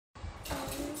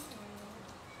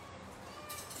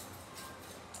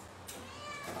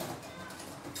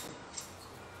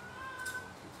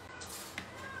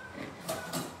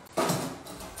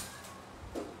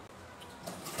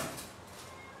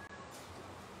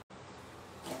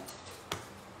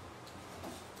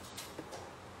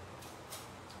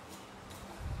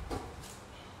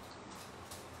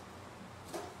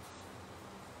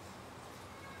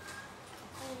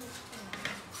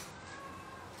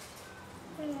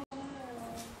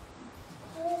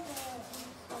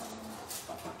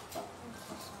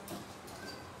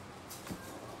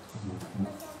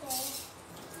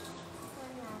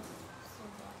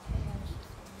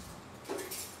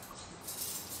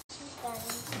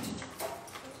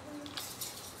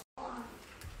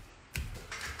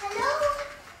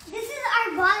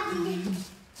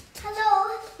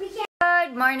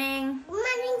morning. Good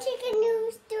morning, chicken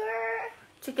rooster.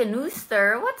 Chicken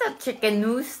rooster? What's a chicken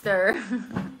rooster?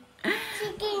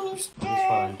 Chicken rooster. This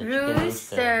one, the chicken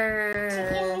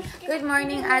rooster. Good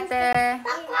morning, ate.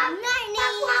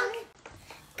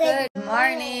 Good Good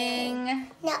morning.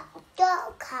 No,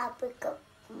 don't call me good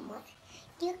morning.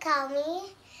 You call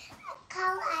me.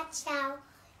 Call Achow.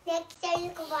 Next time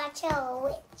you can watch a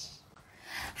witch.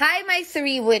 Hi, my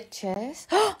 3 witches.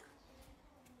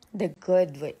 The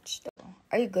good witch, though.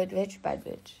 Are you good witch, bad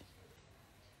witch?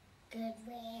 Good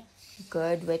witch.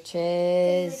 Good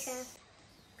witches.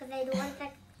 Because I don't want to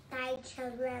die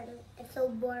children. It's so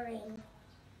boring.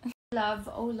 Love,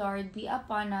 O Lord, be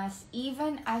upon us,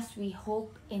 even as we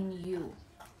hope in you.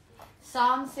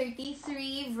 Psalm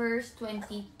 33, verse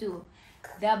 22.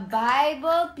 The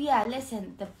Bible,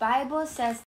 listen, the Bible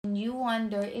says you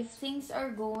wonder if things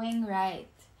are going right.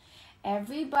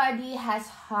 Everybody has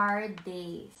hard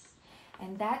days,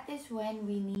 and that is when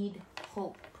we need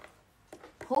hope.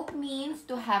 Hope means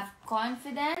to have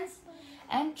confidence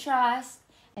and trust,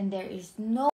 and there is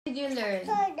no way you learn.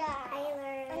 I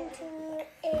learned to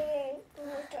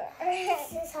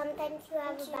so sometimes you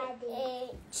have a bad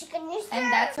day. Chicken rooster.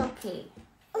 And that's okay.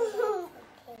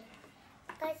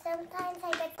 But sometimes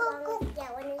I get along with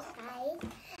one is nice.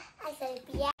 I said,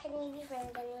 Pia, can we be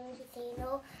friends? And when she said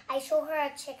no, I show her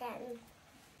a chicken.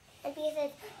 And Pia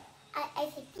says, I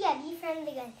said, Pia, be friends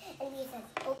again. And Pia says,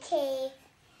 okay.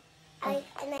 And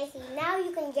I say, now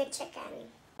you can get chicken.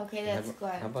 Okay, that's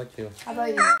good. How about you? How about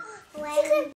you?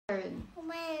 When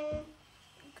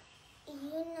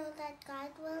you know that God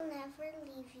will never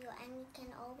leave you and you can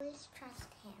always trust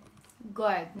Him.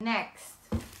 Good. Next.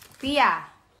 Pia.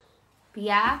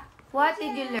 Pia, what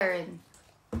did you learn?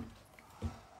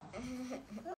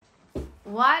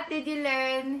 What did you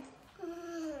learn?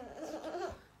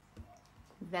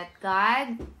 That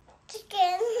God.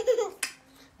 Chicken.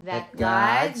 That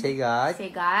God. Say God. Say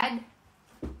God.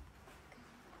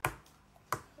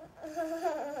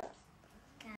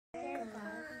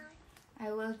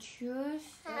 I will choose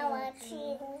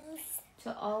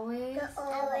to always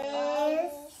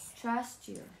trust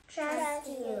you trust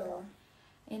you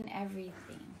in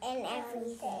everything. in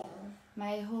everything.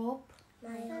 My hope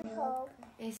My hope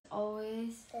is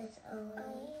always is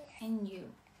always in you.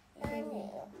 in you.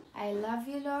 I love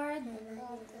you, Lord.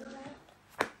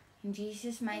 In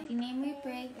Jesus' mighty name we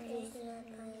pray.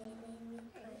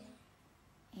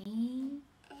 Amen.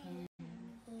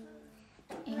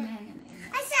 Amen and amen.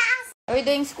 Are we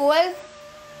doing school?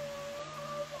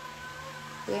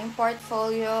 Doing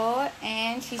portfolio,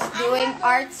 and she's doing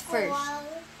arts first.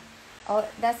 Oh,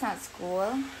 that's not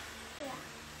school.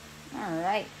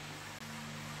 Alright.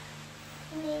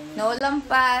 No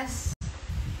lampas.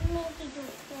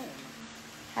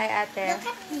 Hi, ate. Look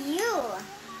at you.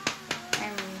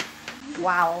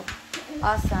 Wow.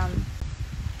 Awesome.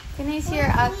 Can I see your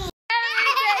outfit?